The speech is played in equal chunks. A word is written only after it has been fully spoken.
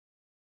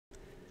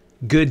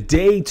Good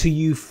day to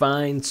you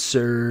fine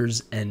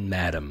sirs and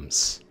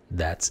madams.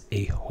 That's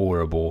a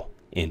horrible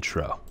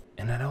intro.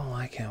 And I don't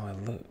like how I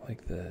look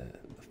like the...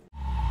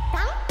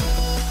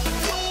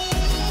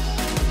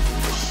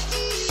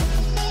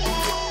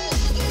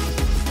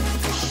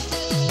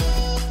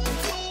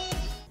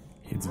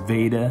 It's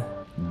VEDA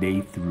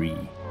day 3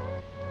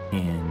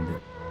 and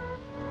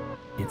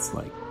it's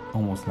like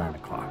almost 9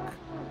 o'clock.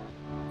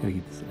 Gotta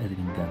get this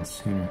editing done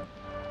sooner.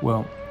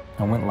 Well,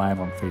 I went live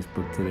on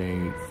Facebook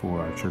today for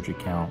our church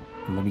account.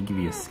 Let me give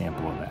you a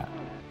sample of that.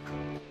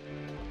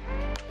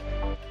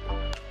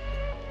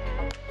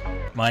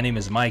 My name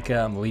is Micah.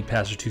 I'm the lead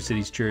pastor of Two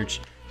Cities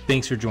Church.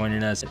 Thanks for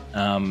joining us.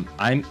 I'm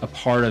a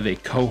part of a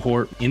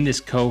cohort. In this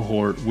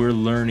cohort, we're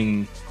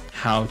learning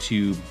how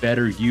to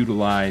better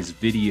utilize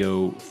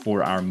video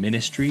for our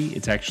ministry.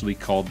 It's actually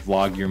called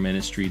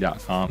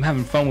vlogyourministry.com. I'm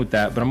having fun with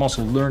that, but I'm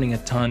also learning a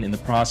ton in the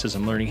process.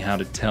 I'm learning how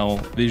to tell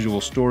visual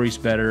stories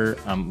better.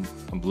 I'm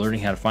learning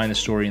how to find the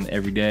story in the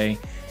everyday,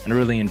 and I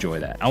really enjoy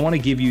that. I want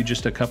to give you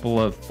just a couple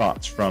of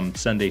thoughts from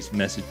Sunday's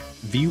message.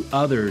 View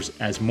others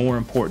as more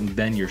important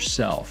than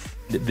yourself.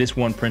 This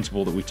one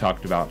principle that we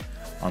talked about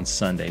on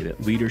Sunday,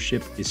 that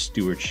leadership is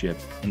stewardship,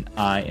 and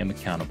I am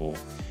accountable.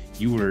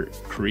 You were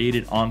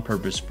created on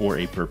purpose for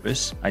a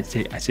purpose. I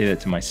say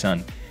that to my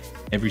son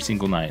every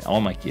single night,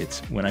 all my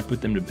kids. When I put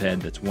them to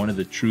bed, that's one of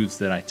the truths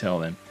that I tell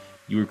them.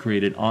 You were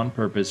created on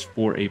purpose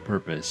for a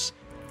purpose.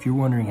 If you're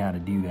wondering how to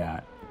do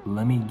that,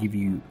 let me give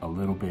you a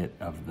little bit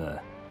of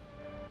the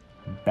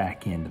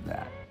back end of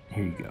that.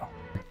 Here you go.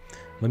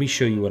 Let me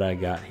show you what I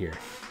got here.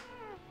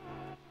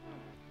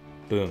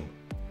 Boom.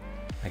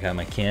 I got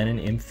my Canon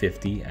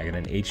M50. I got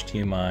an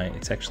HDMI.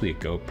 It's actually a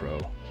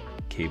GoPro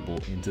cable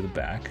into the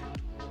back.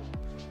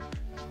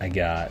 I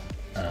got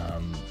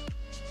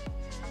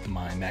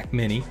my Mac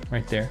Mini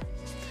right there.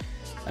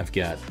 I've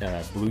got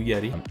Blue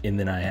Yeti, and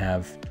then I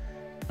have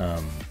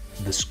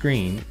the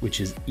screen, which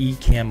is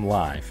Ecamm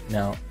Live.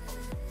 Now,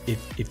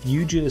 if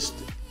you just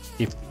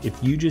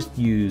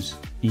use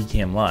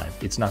Ecamm Live,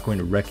 it's not going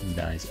to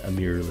recognize a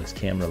mirrorless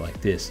camera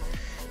like this,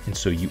 and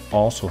so you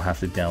also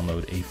have to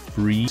download a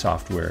free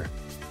software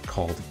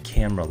called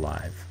Camera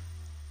Live,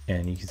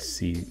 and you can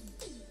see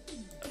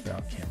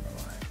about Camera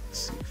Live. Let's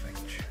see if I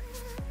can show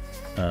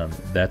you.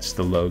 That's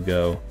the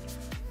logo.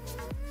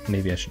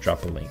 Maybe I should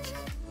drop a link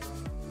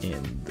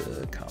in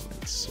the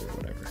comments or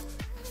whatever.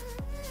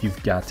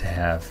 You've got to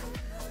have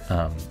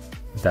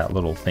that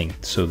little thing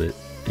so that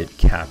it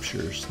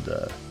captures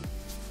the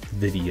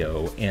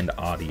video and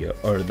audio,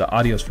 or the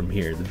audio's from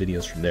here, the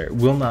video's from there. It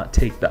will not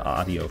take the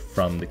audio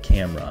from the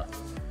camera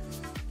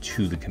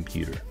to the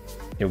computer.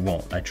 It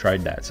won't. I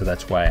tried that, so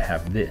that's why I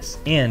have this.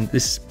 And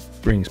this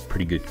brings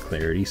pretty good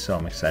clarity, so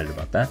I'm excited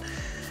about that.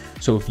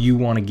 So if you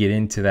want to get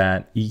into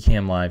that,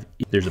 Ecamm Live,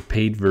 there's a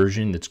paid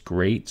version that's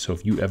great. So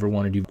if you ever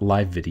want to do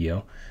live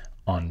video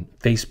on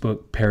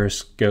Facebook,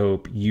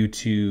 Periscope,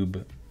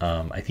 YouTube,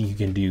 I think you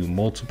can do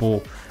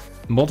multiple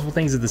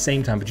things at the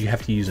same time, but you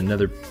have to use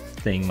another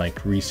thing like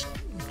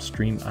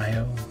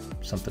Restream.io,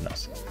 something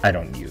else. I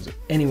don't use it.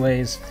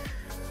 Anyways,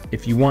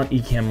 if you want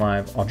Ecamm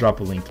Live, I'll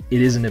drop a link.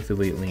 It is an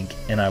affiliate link,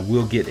 and I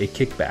will get a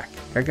kickback.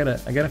 I got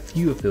a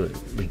few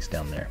affiliate links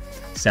down there.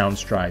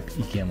 Soundstripe,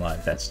 Ecamm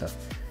Live, that stuff.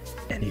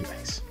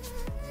 Anyways,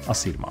 I'll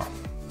see you tomorrow.